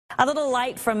A little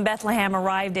light from Bethlehem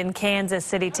arrived in Kansas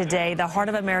City today. The Heart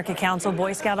of America Council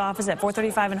Boy Scout office at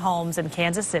 435 and Holmes in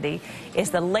Kansas City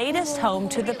is the latest home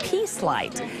to the Peace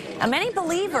Light. Now, many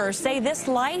believers say this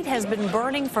light has been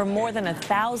burning for more than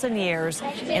 1,000 years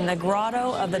in the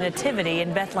Grotto of the Nativity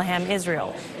in Bethlehem,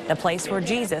 Israel, the place where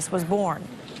Jesus was born.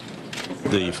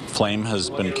 The flame has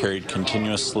been carried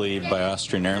continuously by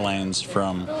Austrian Airlines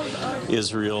from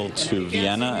Israel to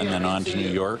Vienna and then on to New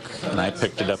York. And I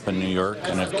picked it up in New York,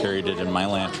 and I've carried it in my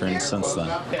lantern since then.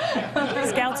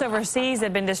 Scouts overseas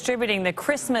have been distributing the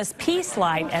Christmas Peace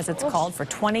Light, as it's called, for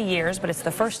 20 years, but it's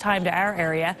the first time to our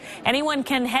area. Anyone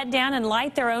can head down and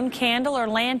light their own candle or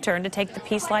lantern to take the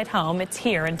Peace Light home. It's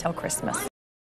here until Christmas.